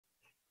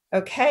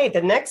Okay,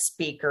 the next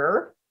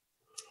speaker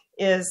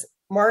is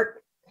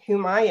Mark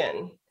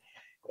Humayun.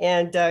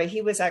 And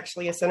he was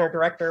actually a center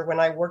director when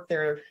I worked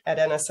there at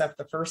NSF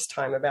the first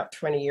time about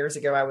 20 years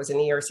ago. I was an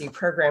ERC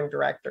program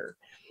director.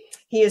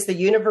 He is the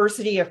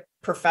University of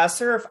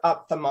Professor of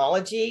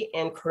Ophthalmology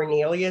and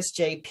Cornelius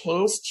J.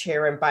 Ping's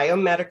Chair in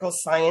Biomedical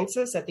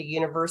Sciences at the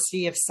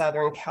University of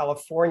Southern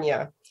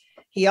California.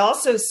 He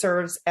also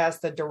serves as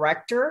the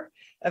director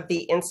of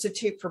the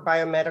Institute for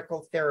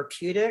Biomedical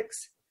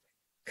Therapeutics,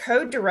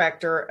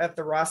 co-director of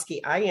the Roski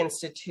Eye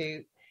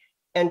Institute,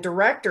 and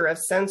director of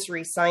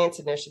sensory science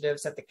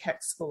initiatives at the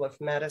Keck School of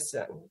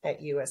Medicine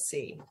at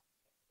USC.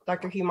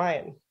 Dr.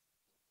 Humayun.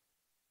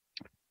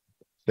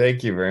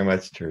 Thank you very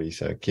much,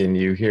 Teresa. Can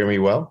you hear me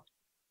well?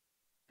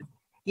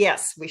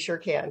 Yes, we sure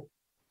can.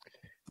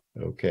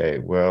 Okay,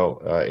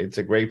 well, it's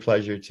a great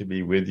pleasure to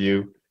be with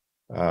you.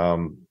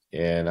 And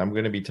I'm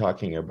going to be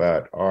talking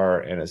about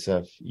our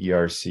NSF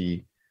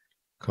ERC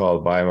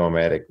called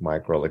Biomimetic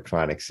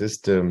Microelectronic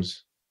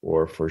Systems,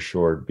 or for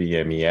short,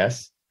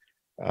 BMES.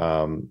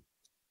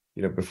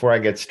 Before I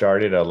get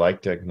started, I'd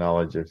like to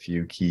acknowledge a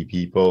few key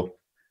people.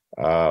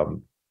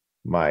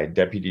 My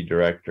deputy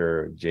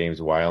director, James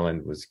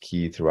Weiland, was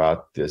key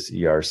throughout this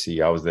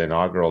ERC. I was the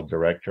inaugural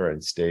director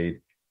and stayed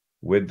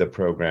with the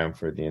program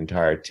for the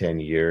entire 10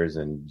 years,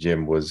 and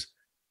Jim was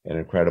an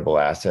incredible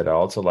asset. I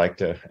also like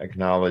to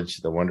acknowledge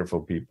the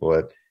wonderful people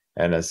at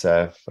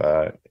NSF.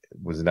 It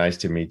was nice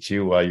to meet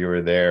you while you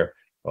were there.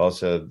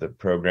 Also, the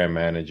program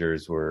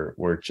managers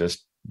were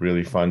just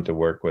really fun to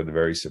work with,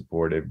 very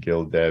supportive.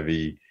 Gil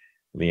Devi,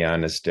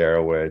 Liana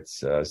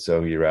Starowitz,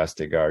 Sohi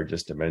Rastegar,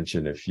 just to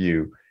mention a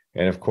few,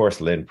 and of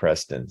course, Lynn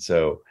Preston.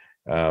 So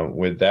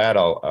with that,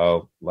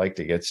 I'll like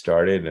to get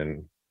started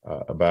and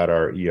about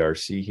our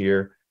ERC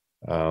here.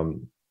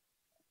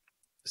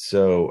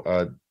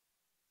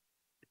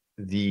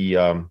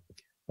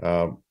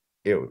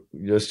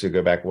 Just to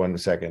go back 1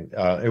 second,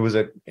 it was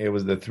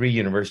the three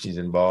universities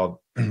involved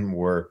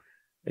were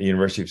the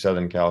University of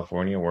Southern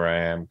California, where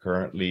I am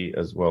currently,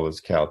 as well as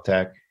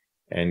Caltech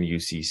and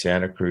UC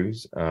Santa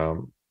Cruz.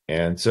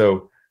 And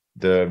so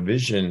the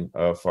vision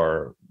of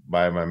our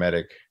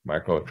Biomimetic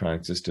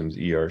Microelectronic Systems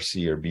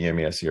ERC, or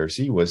BMES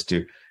ERC, was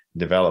to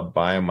develop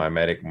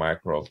biomimetic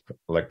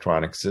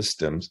microelectronic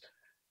systems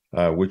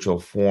which will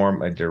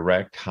form a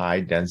direct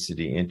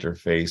high-density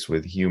interface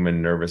with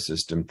human nervous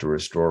system to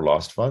restore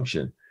lost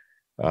function.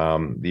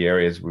 The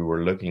areas we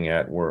were looking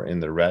at were in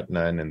the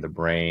retina and in the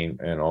brain,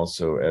 and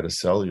also at a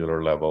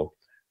cellular level,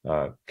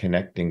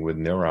 connecting with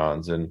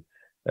neurons. And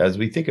as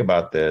we think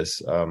about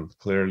this,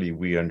 clearly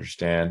we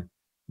understand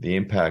the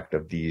impact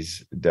of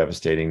these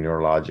devastating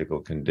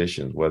neurological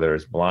conditions, whether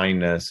it's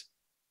blindness,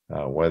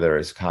 whether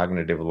it's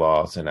cognitive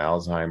loss and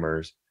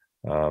Alzheimer's.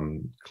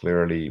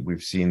 Clearly,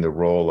 we've seen the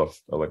role of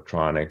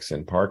electronics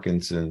in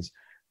Parkinson's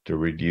to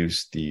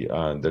reduce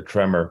the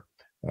tremor.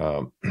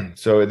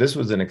 So this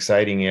was an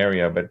exciting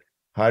area, but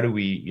how do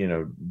we,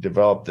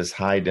 develop this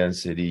high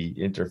density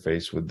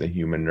interface with the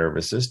human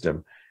nervous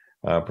system?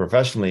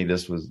 Professionally,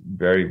 this was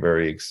very,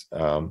 very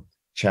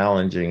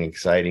challenging,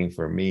 exciting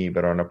for me.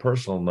 But on a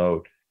personal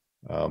note,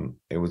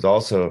 it was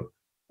also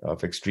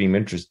of extreme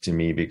interest to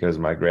me because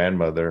my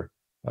grandmother,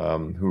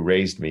 who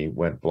raised me,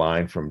 went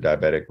blind from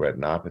diabetic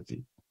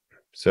retinopathy.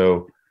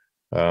 So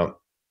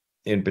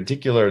in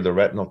particular, the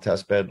retinal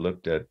testbed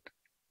looked at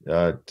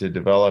to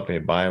develop a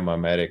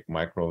biomimetic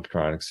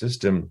microelectronic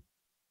system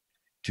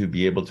to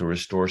be able to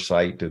restore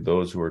sight to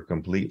those who are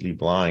completely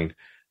blind,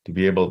 to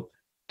be able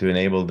to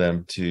enable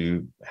them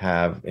to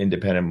have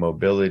independent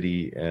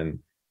mobility and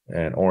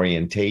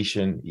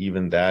orientation.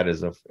 Even that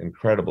is of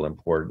incredible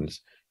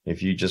importance.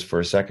 If you just for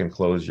a second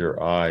close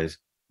your eyes,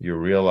 you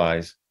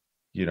realize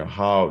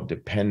how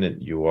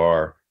dependent you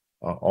are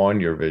on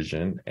your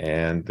vision.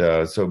 And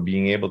so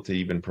being able to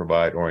even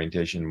provide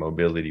orientation and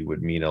mobility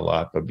would mean a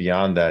lot. But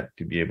beyond that,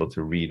 to be able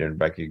to read and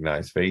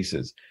recognize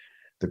faces.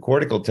 The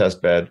cortical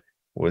testbed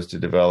was to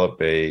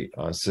develop a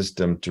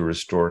system to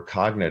restore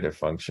cognitive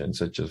function,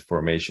 such as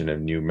formation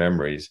of new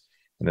memories.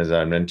 And as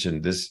I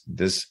mentioned, this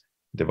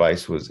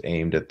device was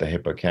aimed at the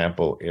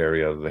hippocampal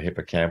area of the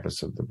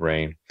hippocampus of the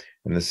brain.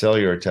 And the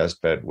cellular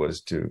testbed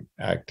was to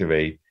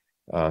activate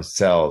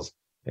cells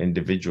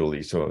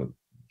individually. So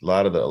a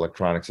lot of the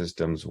electronic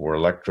systems were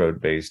electrode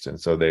based. And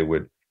so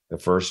the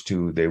first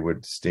two, they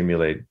would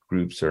stimulate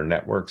groups or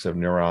networks of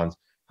neurons.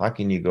 How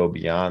can you go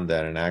beyond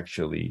that and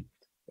actually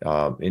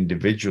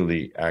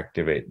individually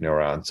activate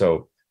neurons?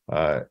 So,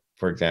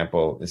 for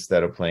example,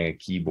 instead of playing a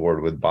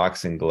keyboard with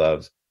boxing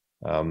gloves,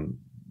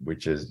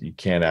 which is you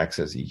can't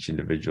access each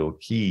individual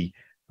key,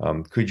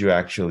 could you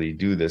actually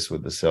do this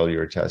with the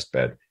cellular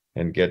testbed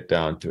and get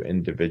down to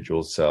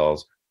individual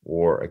cells,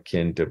 or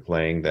akin to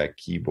playing that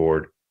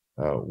keyboard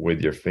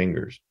with your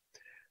fingers?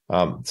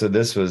 So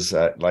this was,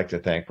 I'd like to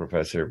thank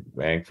Professor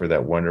Wang for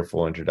that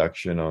wonderful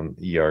introduction on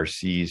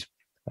ERCs.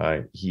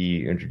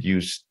 He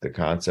introduced the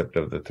concept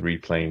of the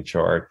three-plane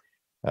chart.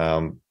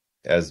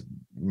 As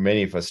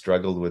many of us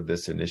struggled with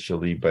this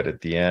initially, but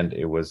at the end,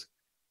 it was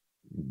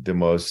the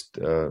most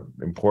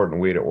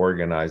important way to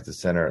organize the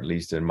center, at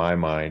least in my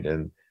mind.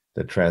 And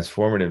the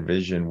transformative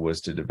vision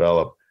was to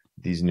develop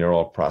these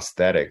neural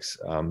prosthetics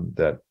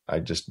that I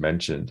just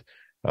mentioned.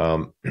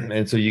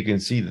 And so you can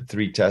see the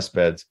three test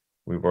beds.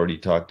 We've already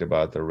talked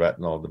about the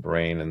retinal, the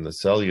brain, and the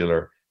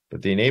cellular,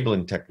 but the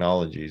enabling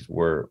technologies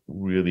were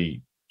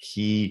really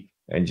key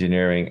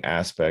engineering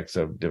aspects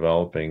of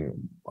developing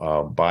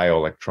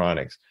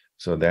bioelectronics.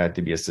 So there had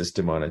to be a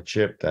system on a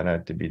chip that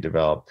had to be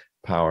developed.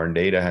 Power and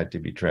data had to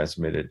be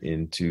transmitted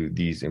into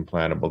these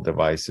implantable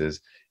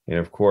devices. And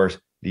of course,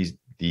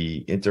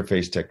 the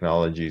interface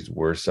technologies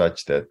were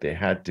such that they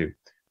had to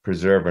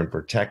preserve and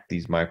protect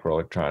these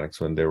microelectronics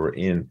when they were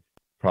in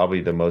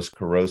probably the most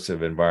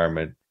corrosive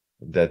environment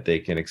that they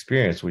can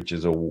experience, which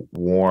is a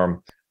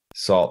warm,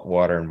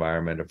 saltwater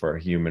environment of our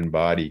human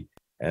body.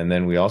 And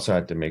then we also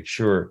had to make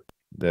sure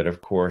that,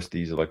 of course,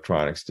 these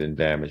electronics didn't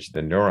damage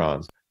the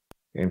neurons.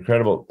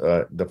 Incredible.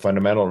 The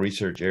fundamental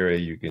research area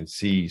you can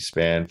see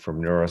span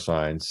from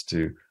neuroscience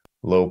to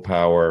low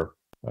power,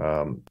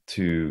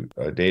 to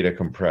data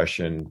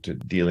compression, to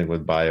dealing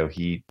with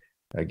bioheat,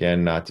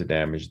 again, not to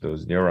damage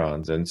those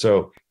neurons. And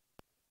so,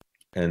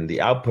 and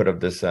the output of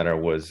this center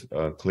was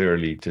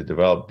clearly to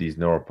develop these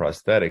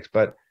neuroprosthetics.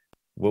 But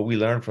what we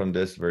learned from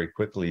this very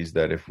quickly is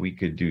that if we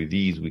could do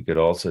these, we could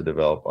also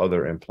develop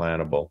other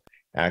implantable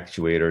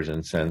actuators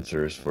and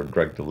sensors for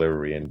drug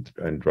delivery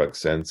and drug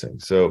sensing.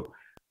 So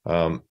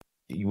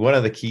one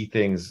of the key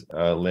things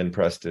Lynn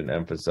Preston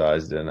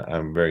emphasized, and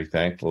I'm very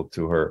thankful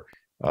to her,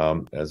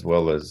 as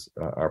well as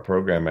our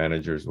program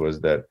managers,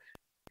 was that,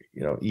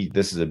 you know,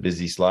 this is a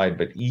busy slide,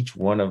 but each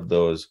one of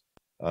those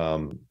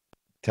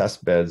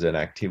test beds and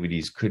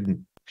activities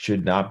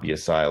should not be a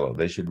silo.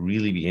 They should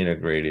really be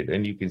integrated.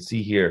 And you can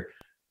see here,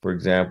 for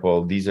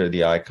example, these are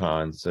the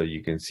icons. So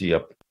you can see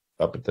up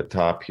at the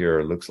top here,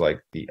 it looks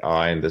like the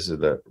eye, and this is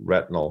the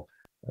retinal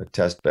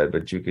test bed.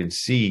 But you can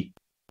see,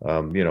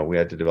 you know, we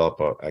had to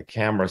develop a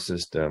camera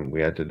system.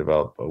 We had to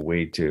develop a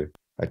way to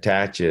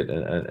attach it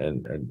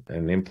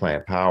and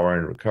implant power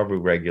and recovery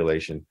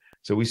regulation.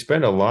 So we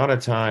spent a lot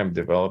of time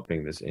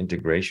developing this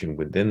integration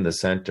within the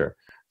center.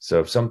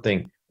 So if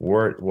something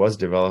was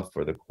developed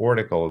for the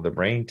cortical or the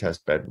brain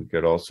test bed, we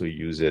could also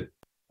use it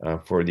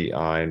for the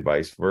eye and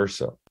vice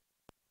versa.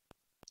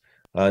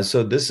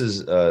 So this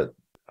is,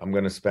 I'm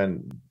going to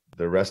spend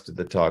the rest of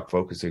the talk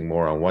focusing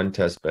more on one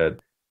test bed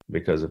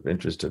because of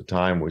interest of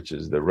time, which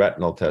is the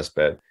retinal test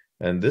bed.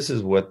 And this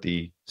is what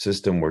the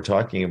system we're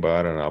talking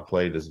about, and I'll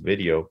play this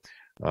video.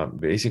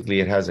 Basically,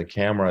 it has a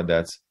camera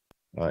that's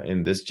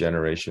in this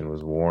generation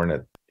was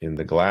worn in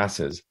the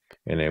glasses,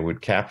 and it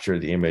would capture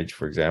the image.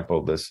 For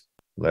example, this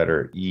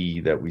letter E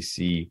that we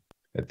see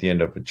at the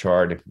end of a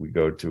chart if we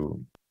go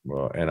to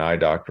an eye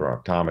doctor,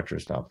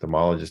 optometrist,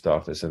 ophthalmologist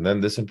office. And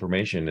then this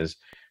information is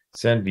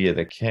sent via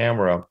the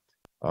camera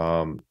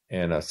and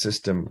a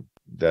system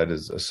that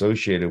is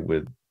associated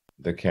with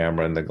the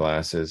camera and the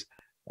glasses.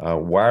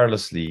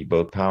 Wirelessly,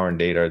 both power and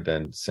data are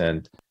then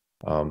sent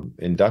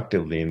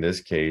inductively, in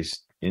this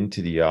case,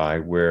 into the eye,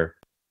 where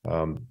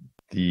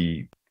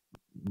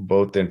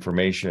both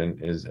information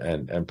is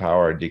and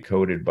power are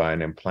decoded by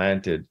an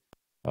implanted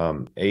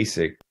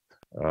ASIC,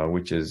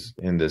 which is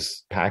in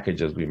this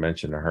package, as we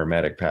mentioned, a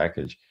hermetic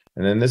package.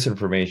 And then this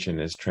information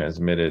is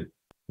transmitted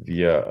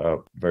via a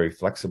very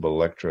flexible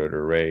electrode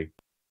array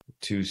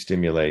to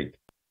stimulate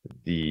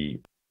the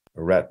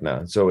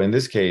retina. So in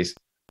this case,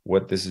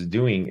 what this is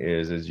doing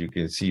is, as you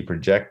can see,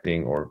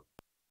 projecting or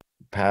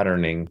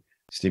patterning,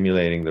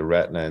 stimulating the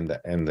retina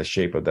and the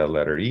shape of that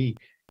letter E,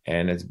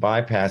 and it's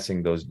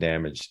bypassing those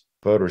damaged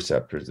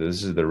photoreceptors.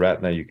 This is the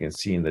retina you can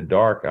see in the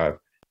dark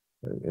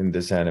in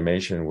this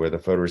animation where the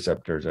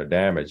photoreceptors are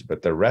damaged,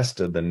 but the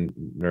rest of the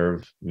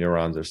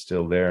neurons are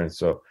still there. And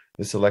so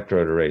this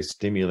electrode array is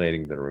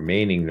stimulating the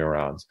remaining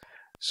neurons.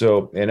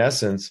 So in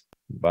essence,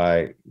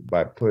 by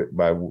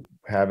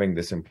having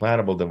this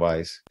implantable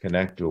device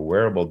connect to a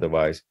wearable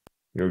device,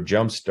 you're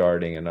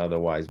jump-starting an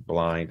otherwise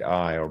blind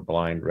eye or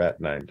blind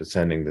retina into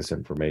sending this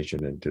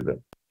information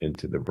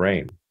into the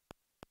brain.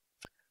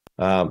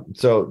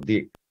 So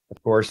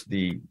of course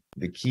the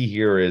key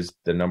here is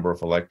the number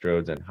of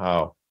electrodes and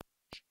how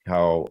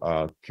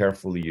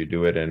carefully you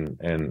do it,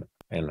 and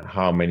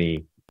how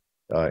many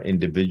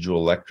individual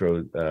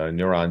electrode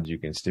neurons you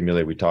can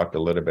stimulate. We talked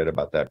a little bit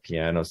about that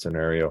piano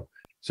scenario.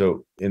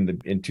 So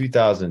in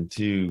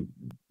 2002,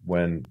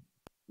 when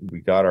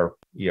we got our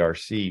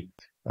ERC,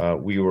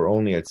 we were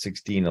only at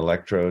 16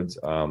 electrodes.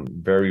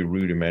 Very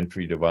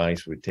rudimentary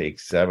device, would take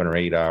 7 or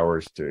 8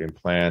 hours to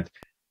implant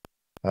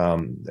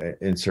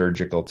in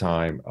surgical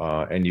time.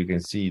 And you can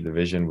see the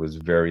vision was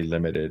very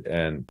limited.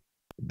 And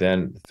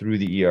then through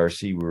the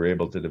ERC, we were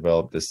able to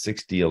develop the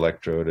 60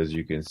 electrode, as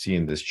you can see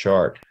in this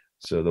chart.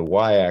 So the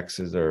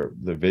y-axis are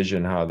the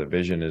vision, how the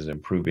vision is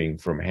improving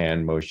from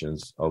hand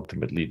motions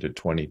ultimately to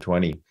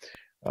 2020.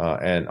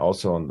 And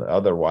also on the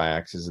other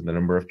y-axis is the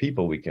number of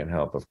people we can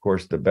help. Of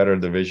course, the better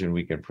the vision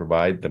we can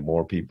provide, the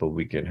more people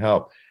we can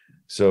help.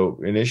 So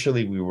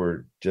initially we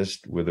were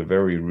just with a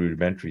very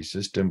rudimentary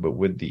system, but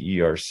with the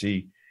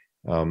ERC,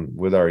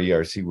 with our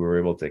ERC, we were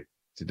able to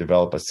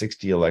develop a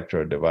 60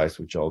 electrode device,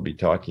 which I'll be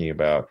talking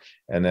about,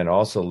 and then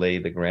also lay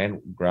the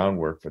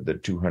groundwork for the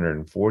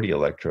 240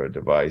 electrode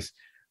device,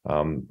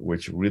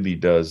 which really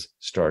does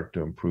start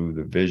to improve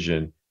the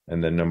vision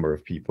and the number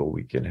of people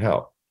we can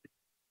help.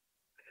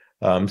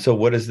 So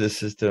what does this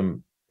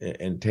system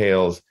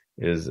entails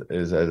is,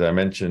 as I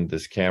mentioned,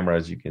 this camera,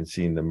 as you can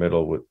see in the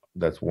middle,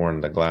 that's worn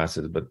in the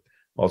glasses, but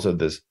also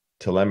this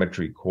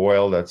telemetry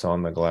coil that's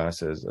on the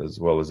glasses, as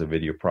well as a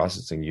video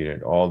processing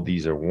unit. All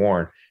these are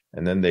worn,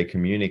 and then they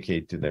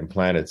communicate to the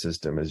implanted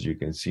system, as you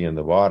can see on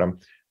the bottom,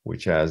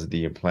 which has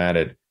the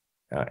implanted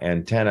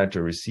antenna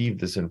to receive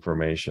this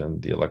information,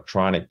 the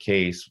electronic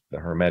case, the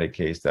hermetic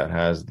case that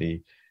has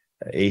the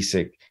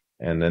ASIC,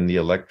 and then the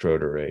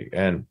electrode array.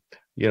 And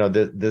you know,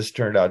 this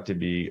turned out to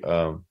be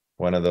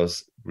one of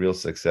those real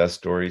success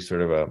stories,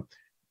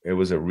 it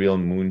was a real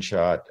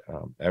moonshot.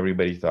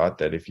 Everybody thought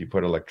that if you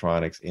put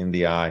electronics in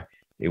the eye,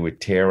 it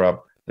would tear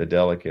up the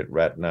delicate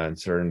retina, and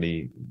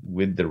certainly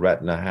with the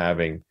retina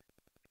having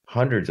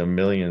hundreds of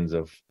millions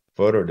of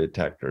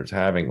photodetectors,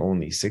 having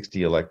only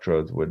 60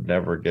 electrodes would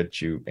never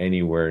get you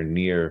anywhere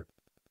near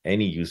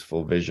any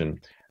useful vision.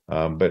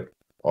 But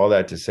all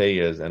that to say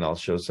is, and I'll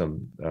show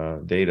some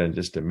data in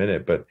just a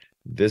minute, but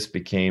this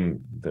became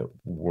the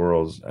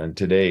world's, and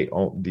today,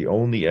 the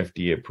only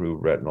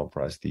FDA-approved retinal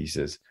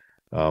prosthesis.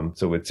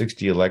 So with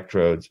 60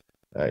 electrodes,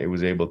 it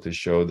was able to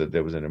show that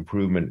there was an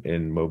improvement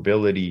in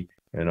mobility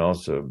and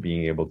also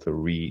being able to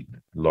read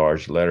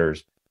large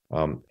letters.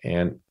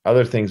 And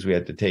other things we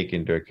had to take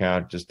into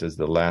account, just as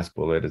the last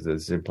bullet, is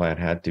this implant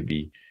had to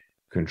be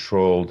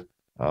controlled.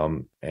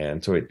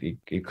 And so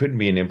it couldn't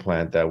be an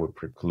implant that would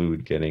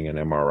preclude getting an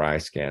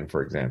MRI scan,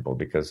 for example,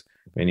 because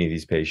many of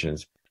these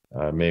patients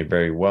may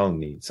very well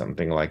need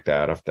something like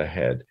that of the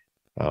head.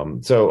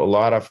 So a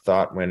lot of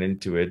thought went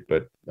into it,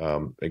 but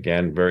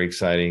again, very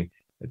exciting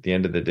at the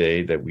end of the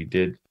day that we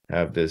did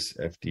have this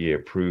FDA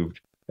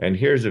approved. And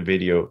here's a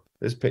video.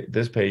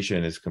 This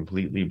patient is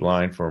completely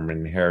blind from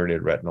an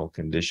inherited retinal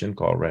condition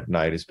called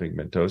retinitis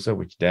pigmentosa,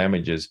 which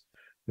damages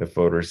the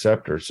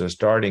photoreceptor. So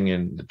starting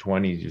in the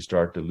 20s, you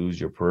start to lose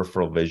your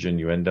peripheral vision.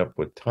 You end up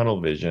with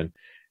tunnel vision.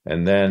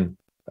 And then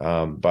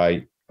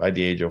by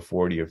the age of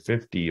 40 or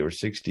 50 or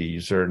 60, you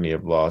certainly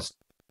have lost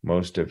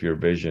most of your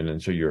vision,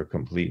 and so you're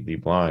completely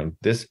blind.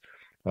 This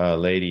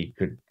lady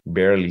could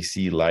barely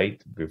see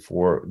light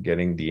before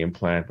getting the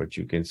implant, but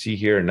you can see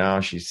here now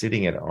she's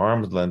sitting at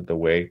arm's length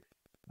away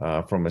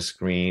from a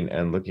screen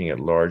and looking at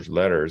large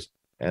letters.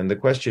 And the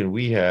question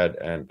we had,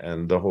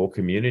 and the whole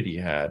community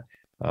had,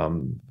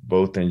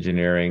 both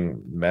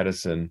engineering,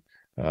 medicine,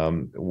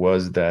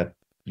 was that,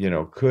 you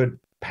know, could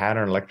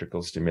pattern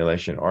electrical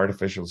stimulation,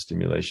 artificial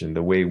stimulation,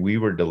 the way we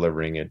were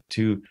delivering it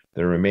to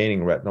the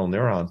remaining retinal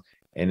neurons,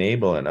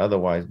 enable an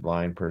otherwise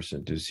blind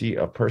person to see,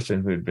 a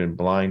person who had been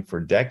blind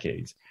for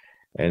decades?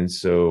 And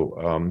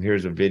so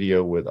here's a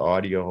video with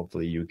audio.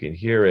 Hopefully you can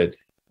hear it.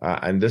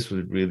 And this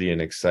was really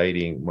an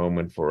exciting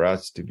moment for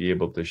us to be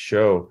able to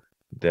show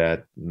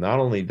that not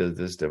only does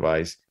this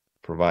device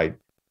provide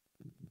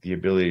the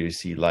ability to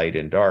see light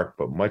and dark,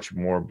 but much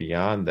more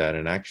beyond that.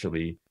 And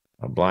actually,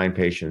 blind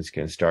patients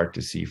can start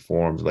to see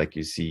forms like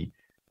you see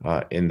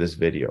in this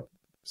video.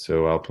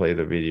 So I'll play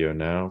the video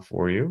now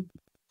for you.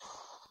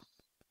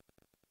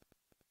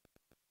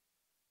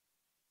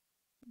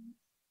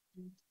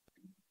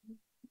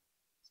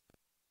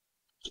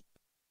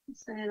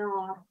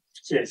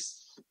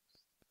 Yes.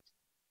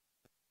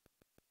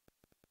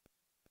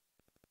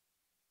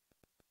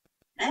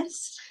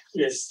 S?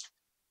 Yes.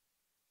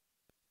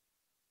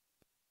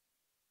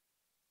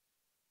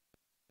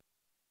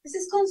 Has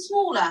this gone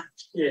smaller?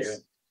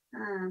 Yes.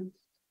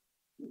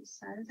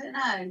 So I don't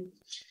know.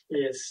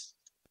 Yes.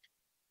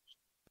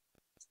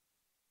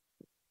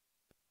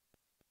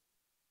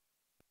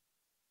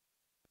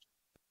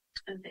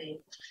 A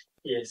bit.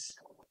 Yes.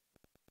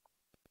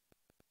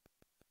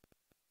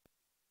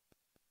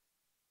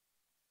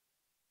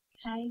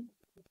 Okay.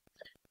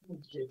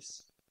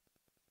 Yes.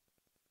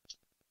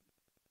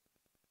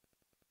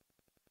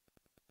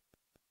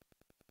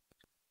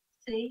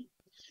 C?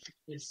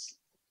 Yes.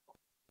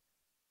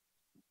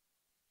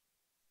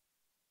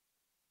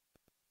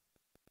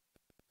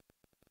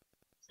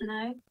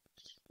 No.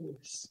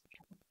 Yes.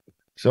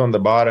 So on the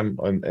bottom,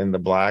 in the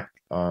black,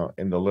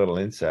 in the little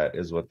inset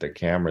is what the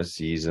camera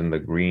sees, and the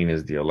green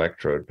is the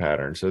electrode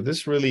pattern. So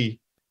this really,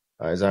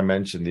 as I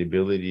mentioned, the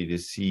ability to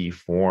see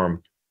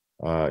form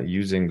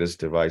using this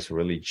device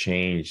really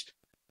changed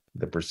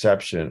the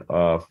perception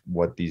of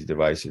what these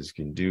devices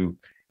can do.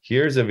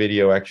 Here's a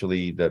video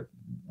actually that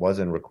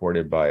wasn't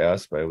recorded by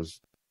us, but it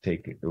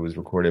was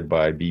recorded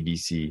by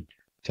BBC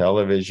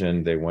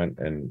television. They went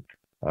and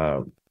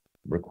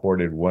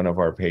recorded one of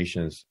our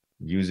patients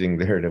using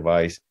their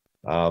device.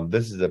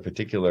 This is a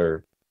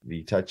particularly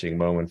touching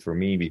moment for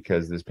me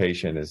because this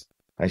patient is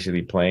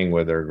actually playing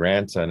with her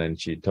grandson, and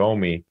she told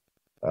me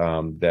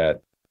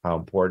that how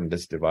important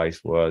this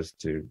device was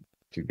to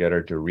get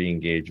her to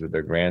re-engage with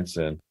her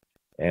grandson.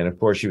 And of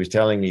course, she was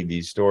telling me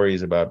these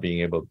stories about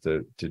being able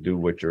to do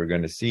what you're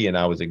going to see, and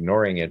I was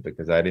ignoring it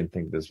because I didn't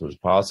think this was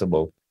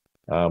possible.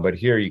 But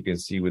here you can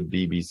see with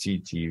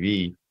BBC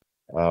TV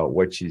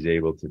what she's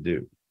able to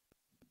do.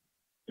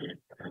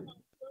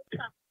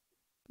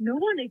 No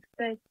one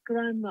expects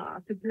Grandma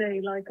to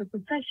play like a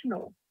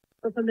professional,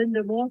 but for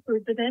Linda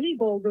Morford, that any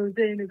ball goes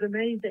in is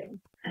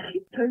amazing.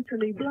 She's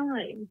totally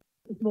blind.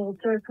 A small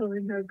circle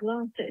in her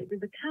glasses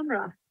is a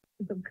camera,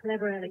 and some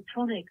clever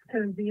electronics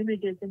turns the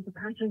images into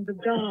patterns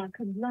of dark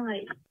and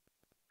light.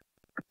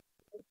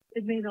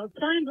 It may not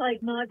sound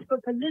like much,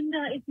 but for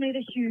Linda, it's made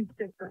a huge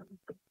difference.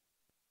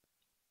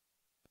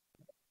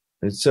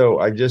 And so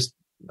I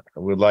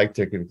would like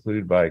to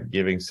conclude by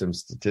giving some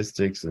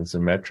statistics and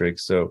some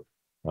metrics. So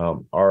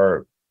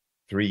our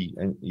 3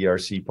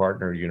 ERC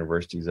partner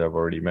universities I've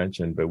already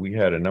mentioned, but we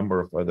had a number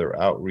of other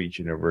outreach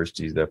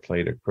universities that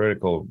played a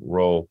critical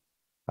role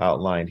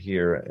outlined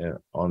here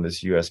on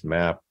this U.S.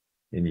 map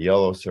in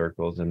yellow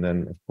circles. And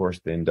then, of course,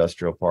 the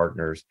industrial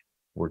partners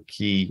were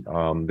key.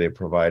 They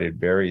provided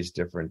various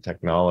different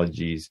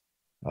technologies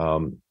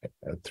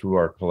through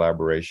our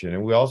collaboration.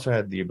 And we also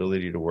had the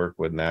ability to work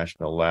with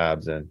national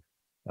labs. And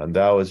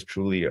that was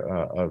truly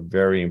a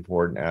very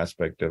important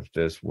aspect of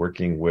this,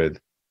 working with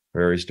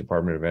various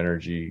Department of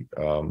Energy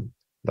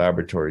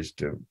laboratories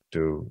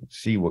to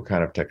see what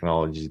kind of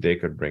technologies they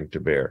could bring to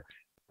bear.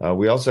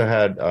 We also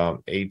had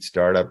 8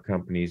 startup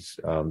companies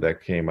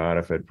that came out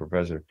of it.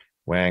 Professor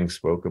Wang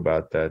spoke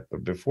about that.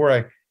 But before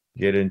I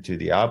get into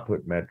the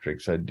output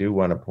metrics, I do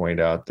want to point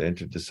out the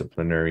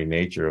interdisciplinary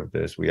nature of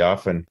this. We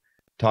often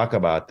talk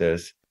about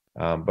this,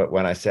 but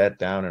when I sat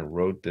down and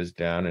wrote this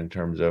down in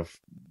terms of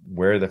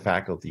where the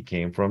faculty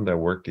came from that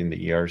worked in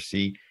the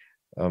ERC,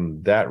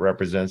 that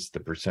represents the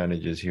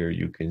percentages here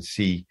you can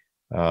see.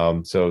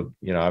 So,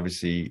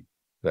 obviously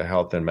the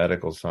health and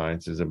medical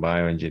sciences and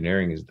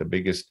bioengineering is the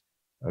biggest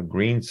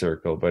green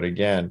circle. But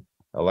again,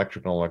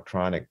 electrical and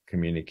electronic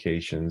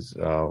communications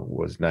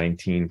was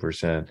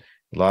 19%.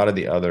 A lot of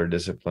the other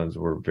disciplines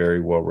were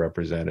very well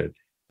represented.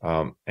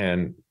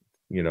 And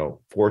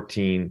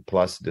 14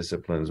 plus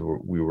disciplines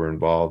were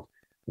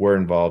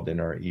involved in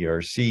our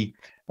ERC.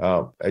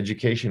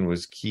 Education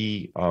was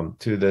key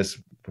to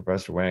this.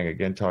 Professor Wang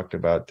again talked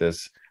about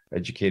this,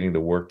 educating the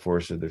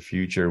workforce of the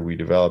future. We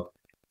developed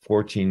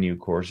 14 new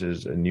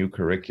courses, a new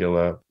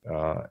curricula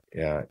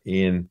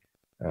in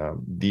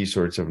these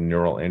sorts of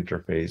neural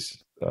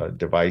interface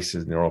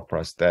devices, neural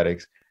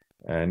prosthetics.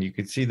 And you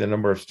could see the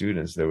number of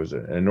students. There was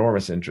an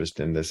enormous interest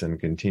in this, and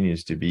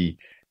continues to be,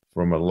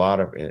 from a lot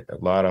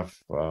of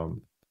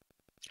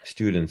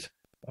students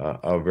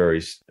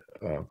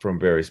from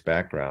various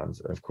backgrounds.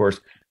 Of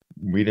course,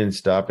 we didn't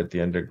stop at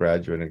the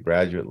undergraduate and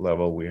graduate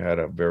level. We had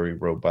a very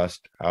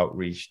robust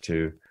outreach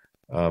to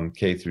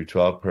K through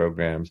 12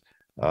 programs.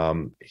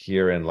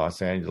 Here in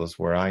Los Angeles,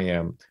 where I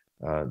am,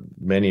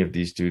 many of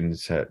these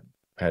students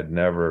had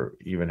never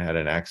even had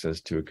an access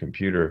to a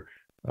computer,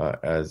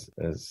 as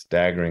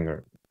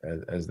staggering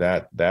as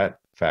that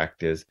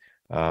fact is,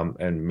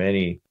 and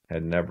many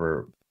in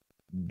their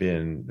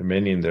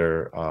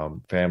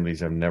families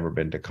have never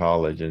been to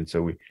college. And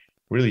so we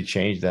really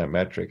changed that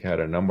metric, had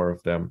a number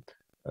of them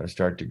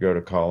start to go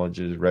to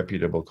colleges,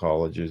 reputable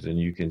colleges, and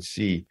you can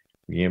see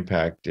we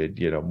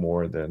impacted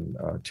more than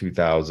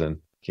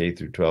 2,000 K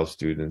through 12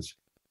 students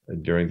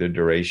during the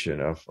duration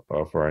of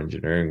our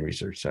engineering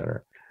research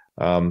center.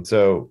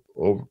 So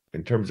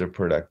in terms of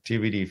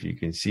productivity, if you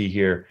can see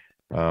here,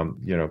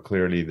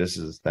 clearly this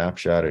is a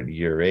snapshot at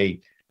year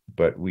 8,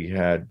 but we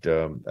had,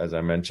 as I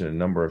mentioned, a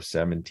number of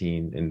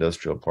 17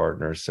 industrial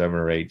partners, 7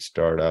 or 8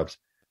 startups,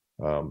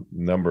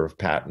 number of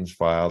patents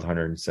filed,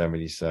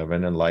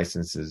 177, and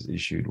licenses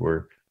issued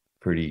were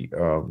pretty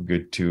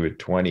good too at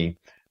 20,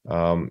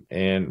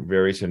 and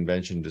various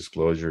invention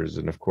disclosures,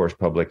 and of course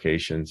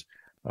publications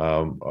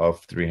of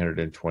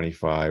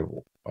 325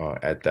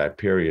 at that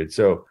period.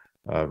 So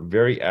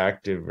very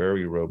active,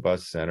 very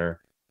robust center,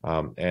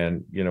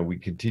 and we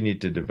continue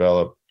to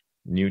develop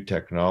new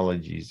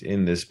technologies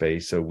in this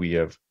space. So we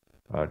have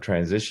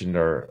transitioned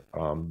our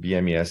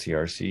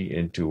BME-SERC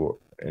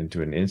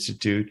into an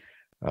institute,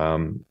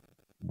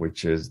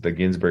 which is the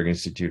Ginsberg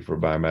Institute for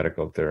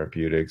Biomedical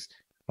Therapeutics.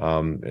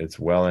 It's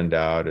well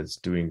endowed, it's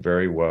doing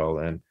very well,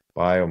 and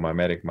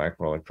biomimetic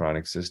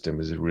microelectronic system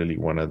is really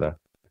one of the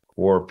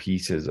core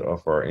pieces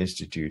of our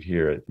institute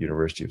here at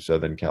University of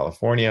Southern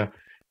California.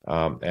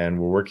 And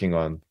we're working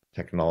on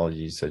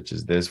technologies such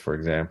as this, for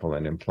example,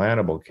 an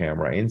implantable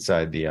camera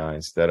inside the eye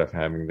instead of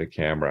having the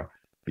camera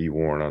be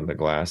worn on the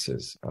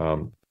glasses.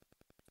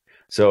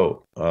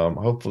 So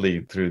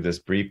hopefully through this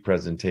brief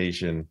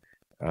presentation,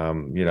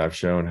 I've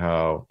shown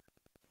how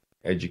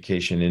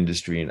education,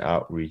 industry, and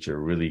outreach are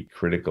really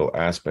critical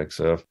aspects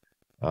of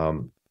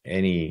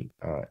any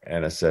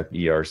NSF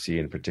ERC,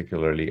 and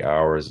particularly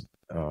ours.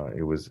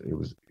 It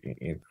was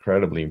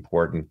incredibly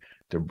important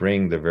to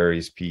bring the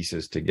various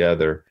pieces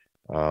together,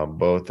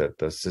 both at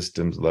the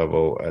systems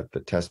level, at the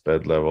test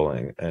bed level,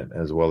 and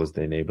as well as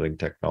the enabling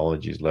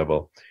technologies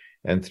level.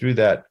 And through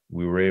that,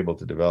 we were able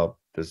to develop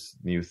this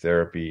new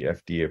therapy,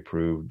 FDA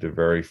approved, the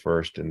very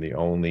first and the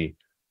only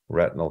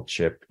retinal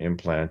chip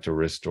implant to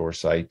restore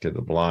sight to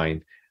the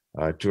blind,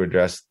 to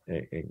address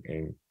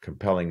a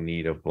compelling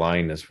need of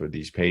blindness for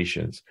these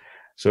patients.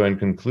 So in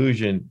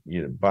conclusion,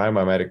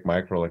 biomimetic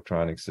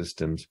microelectronic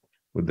systems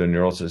with the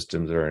neural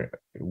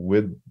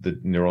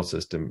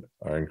system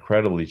are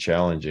incredibly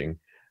challenging.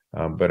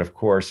 But of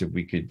course, if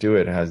we could do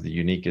it, it has the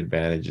unique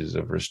advantages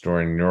of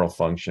restoring neural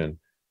function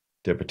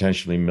to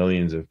potentially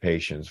millions of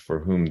patients for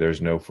whom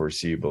there's no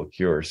foreseeable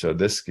cure. So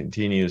this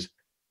continues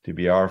to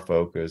be our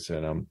focus.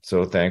 And I'm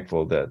so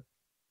thankful that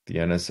the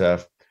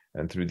NSF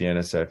and through the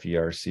NSF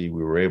ERC,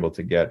 we were able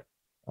to get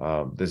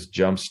this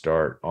jump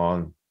start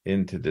on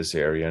into this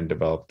area and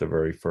develop the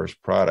very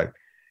first product.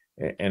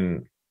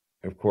 And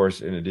of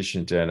course, in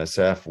addition to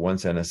NSF,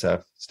 once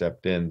NSF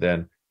stepped in,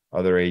 then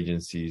other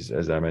agencies,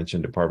 as I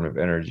mentioned, Department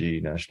of Energy,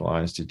 National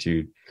Eye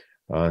Institute,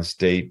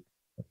 state,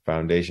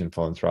 foundation,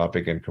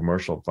 philanthropic, and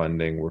commercial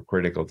funding were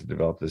critical to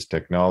develop this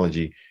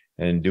technology.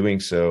 And in doing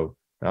so,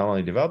 not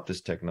only develop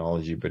this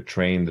technology, but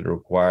train the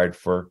required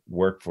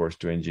workforce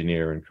to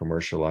engineer and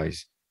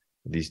commercialize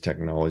these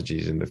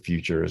technologies in the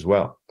future as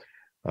well.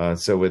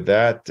 So with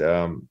that,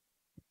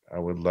 I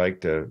would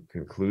like to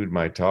conclude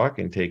my talk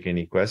and take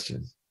any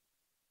questions.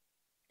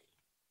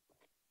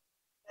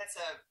 That's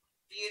a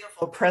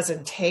beautiful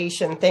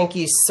presentation. Thank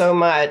you so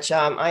much.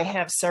 I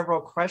have several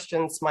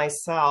questions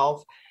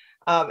myself.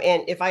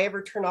 And if I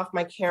ever turn off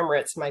my camera,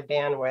 it's my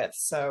bandwidth.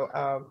 So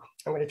I'm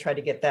going to try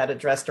to get that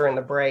addressed during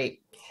the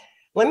break.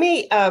 Let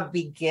me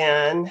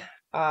begin.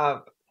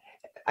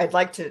 I'd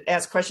like to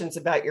ask questions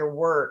about your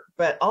work,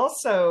 but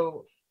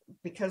also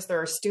because there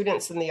are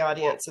students in the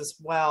audience as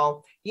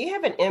well, you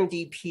have an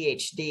MD,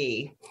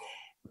 PhD,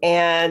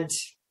 and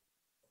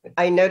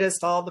I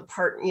noticed all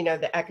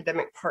the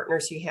academic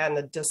partners you had in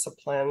the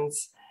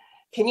disciplines.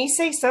 Can you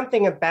say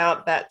something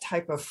about that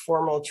type of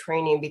formal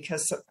training?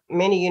 Because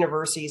many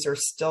universities are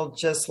still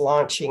just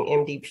launching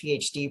MD,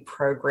 PhD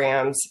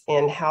programs,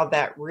 and how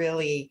that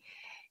really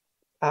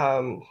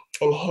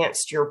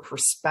enhanced your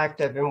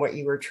perspective and what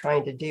you were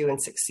trying to do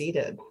and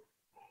succeeded.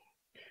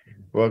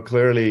 Well,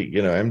 clearly,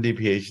 MD,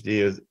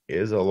 PhD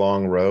is a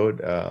long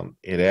road.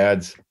 It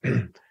adds,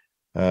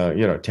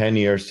 10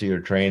 years to your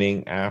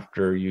training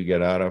after you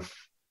get out of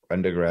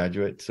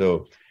undergraduate.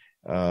 So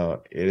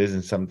it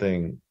isn't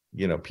something,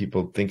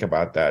 people think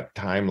about that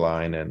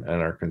timeline and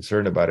are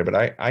concerned about it.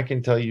 But I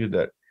can tell you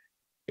that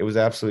it was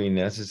absolutely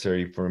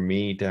necessary for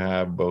me to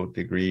have both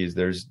degrees.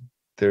 There's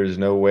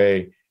no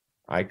way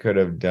I could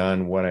have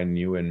done what I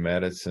knew in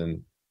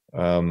medicine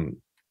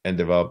and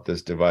developed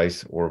this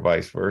device or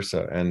vice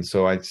versa. And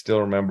so I still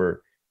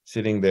remember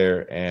sitting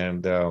there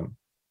and,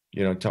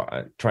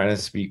 trying to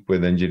speak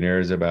with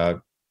engineers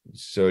about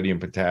sodium,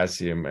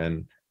 potassium,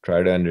 and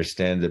try to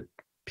understand the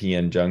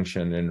PN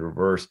junction in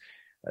reverse.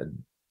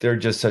 They're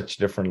just such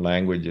different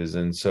languages.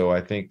 And so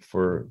I think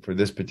for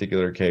this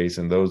particular case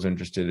and those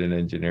interested in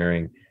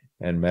engineering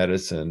and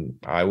medicine,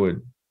 I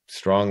would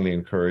strongly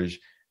encourage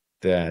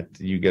that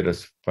you get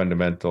a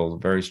fundamental,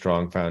 very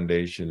strong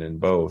foundation in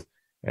both.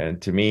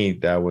 And to me,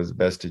 that was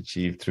best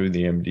achieved through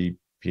the MD,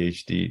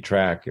 PhD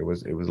track. It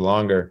was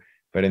longer,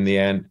 but in the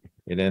end,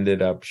 it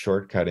ended up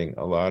shortcutting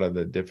a lot of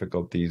the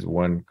difficulties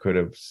one could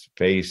have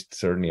faced.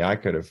 Certainly I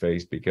could have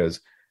faced,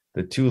 because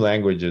the two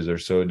languages are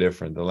so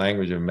different. The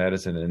language of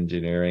medicine and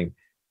engineering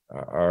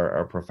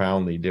are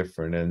profoundly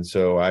different. And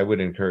so I would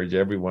encourage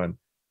everyone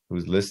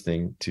who's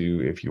listening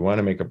to, if you want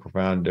to make a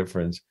profound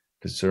difference,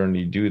 to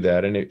certainly do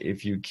that. And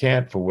if you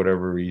can't, for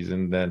whatever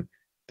reason, then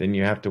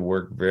you have to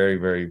work very,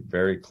 very,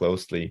 very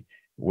closely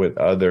with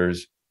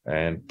others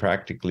and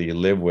practically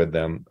live with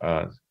them,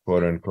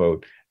 quote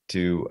unquote,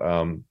 to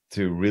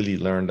really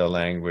learn the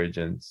language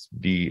and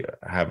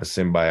have a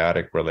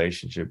symbiotic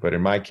relationship. But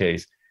in my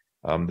case,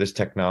 this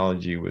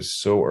technology was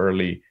so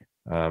early,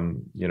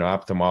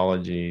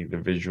 ophthalmology, the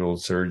visual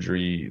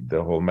surgery,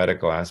 the whole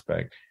medical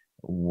aspect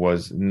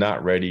was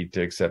not ready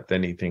to accept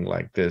anything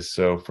like this.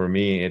 So for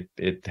me,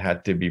 it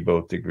had to be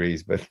both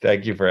degrees. But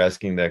thank you for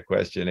asking that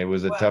question. It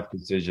was a tough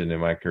decision in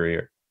my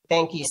career.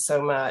 Thank you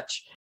so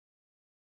much.